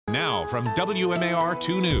Now from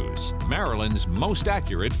WMAR-2 News, Maryland's most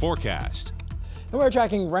accurate forecast. And we're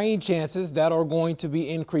tracking rain chances that are going to be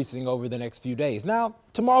increasing over the next few days. Now,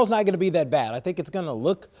 tomorrow's not going to be that bad. I think it's going to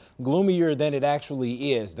look gloomier than it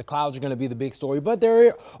actually is. The clouds are going to be the big story, but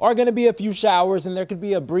there are going to be a few showers and there could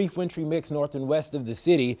be a brief wintry mix north and west of the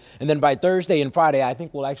city. And then by Thursday and Friday, I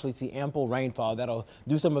think we'll actually see ample rainfall. That'll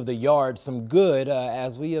do some of the yards some good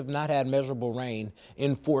as we have not had measurable rain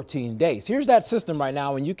in 14 days. Here's that system right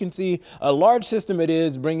now, and you can see a large system it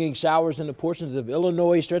is, bringing showers into portions of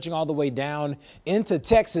Illinois, stretching all the way down into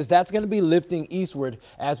Texas. That's going to be lifting eastward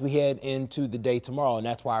as we head into the day tomorrow, and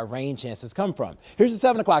that's where our rain chances come from. Here's the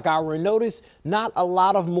 7 o'clock hour, and notice not a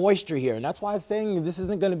lot of moisture here, and that's why I'm saying this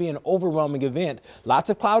isn't going to be an overwhelming event. Lots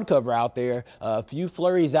of cloud cover out there, a few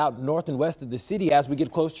flurries out north and west of the city as we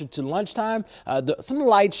get closer to lunchtime. Some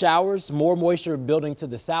light showers, more moisture building to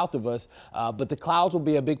the south of us, but the clouds will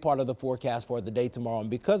be a big part of the forecast for the day tomorrow, and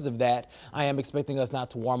because of that, I am expecting us not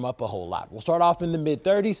to warm up a whole lot. We'll start off in the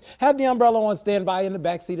mid-30s, have the umbrella on standby in the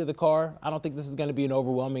back seat of the car. I don't think this is going to be an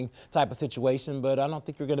overwhelming type of situation, but I don't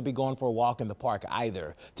think you're going to be going for a walk in the park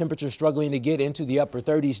either. Temperatures struggling to get into the upper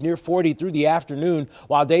 30s, near 40 through the afternoon,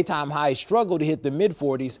 while daytime highs struggle to hit the mid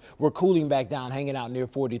 40s. We're cooling back down, hanging out near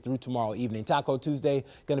 40 through tomorrow evening. Taco Tuesday,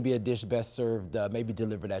 going to be a dish best served, maybe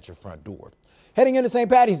delivered at your front door. Heading into St.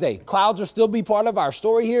 Patty's Day, clouds will still be part of our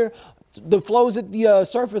story here. The flows at the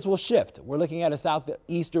surface will shift. We're looking at a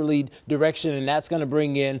southeasterly direction, and that's going to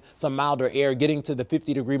bring in some milder air, getting to the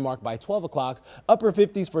 50-degree mark by 12 o'clock. Upper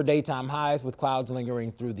 50s for daytime highs with clouds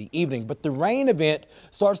lingering through the evening. But the rain event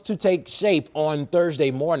starts to take shape on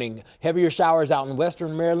Thursday morning. Heavier showers out in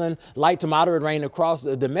western Maryland, light to moderate rain across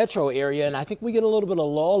the metro area, and I think we get a little bit of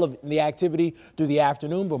lull of the activity through the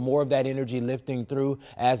afternoon, but more of that energy lifting through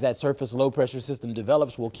as that surface low-pressure system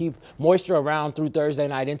develops. We'll keep moisture around through Thursday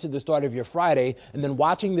night into the start of your Friday, and then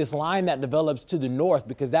watching this line that develops to the north,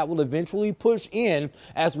 because that will eventually push in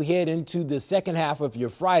as we head into the second half of your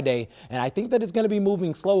Friday. And I think that it's going to be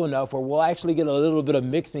moving slow enough where we'll actually get a little bit of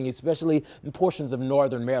mixing, especially in portions of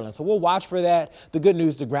northern Maryland. So we'll watch for that. The good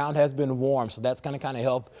news, the ground has been warm, so that's going to kind of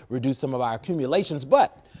help reduce some of our accumulations.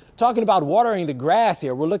 But talking about watering the grass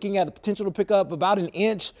here, we're looking at the potential to pick up about an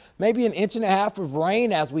inch, maybe an inch and a half of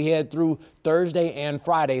rain as we head through Thursday and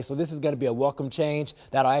Friday. So this is going to be a welcome change.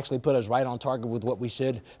 That'll actually put us right on target with what we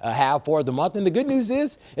should have for the month. And the good news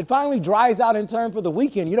is it finally dries out in turn for the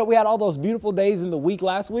weekend. You know, we had all those beautiful days in the week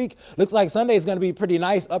last week. Looks like Sunday is going to be pretty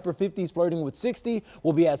nice. Upper 50s flirting with 60.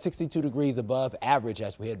 We'll be at 62 degrees above average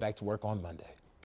as we head back to work on Monday.